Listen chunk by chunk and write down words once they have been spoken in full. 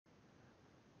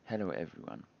Hello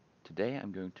everyone. Today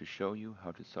I'm going to show you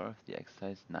how to solve the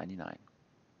exercise 99.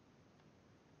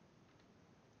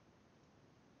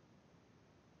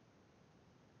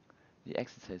 The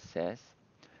exercise says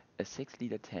a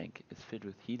 6-liter tank is filled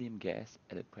with helium gas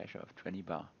at a pressure of 20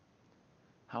 bar.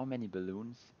 How many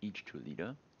balloons, each 2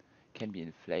 liter, can be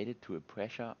inflated to a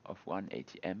pressure of 1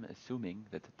 atm assuming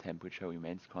that the temperature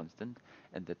remains constant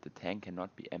and that the tank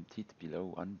cannot be emptied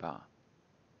below 1 bar?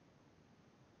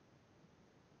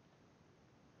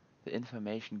 The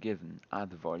information given are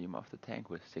the volume of the tank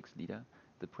with 6 liter,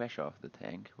 the pressure of the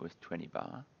tank with 20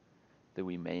 bar, the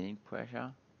remaining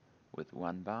pressure with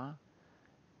 1 bar,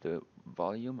 the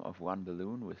volume of one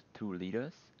balloon with 2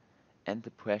 liters, and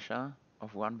the pressure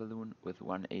of one balloon with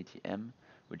 1 atm,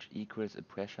 which equals a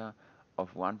pressure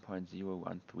of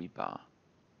 1.013 bar.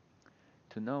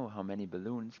 To know how many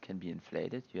balloons can be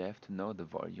inflated, you have to know the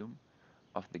volume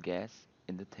of the gas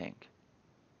in the tank.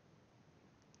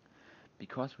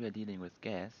 Because we are dealing with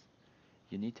gas,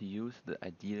 you need to use the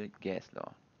ideal gas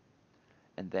law,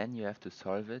 and then you have to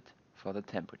solve it for the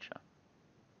temperature.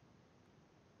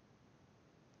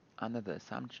 Under the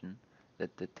assumption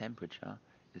that the temperature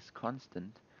is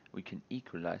constant, we can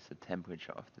equalize the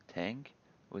temperature of the tank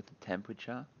with the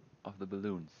temperature of the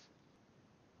balloons.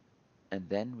 And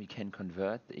then we can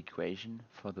convert the equation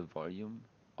for the volume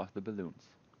of the balloons,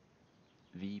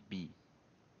 Vb.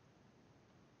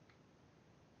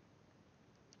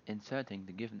 Inserting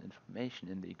the given information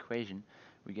in the equation,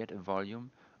 we get a volume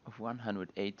of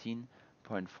 118.42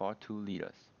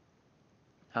 liters.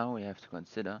 Now we have to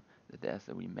consider that there's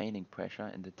a remaining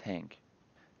pressure in the tank,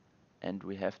 and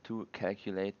we have to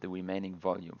calculate the remaining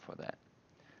volume for that.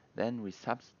 Then we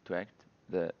subtract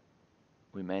the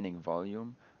remaining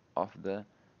volume of the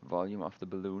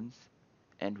balloons,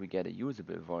 and we get a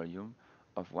usable volume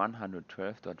of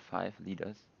 112.5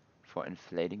 liters for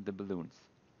inflating the balloons.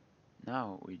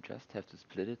 Now we just have to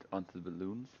split it onto the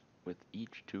balloons with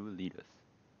each 2 liters.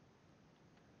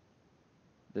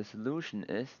 The solution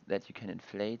is that you can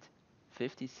inflate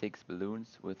 56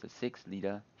 balloons with a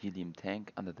 6-liter helium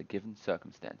tank under the given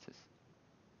circumstances.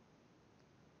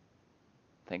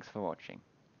 Thanks for watching.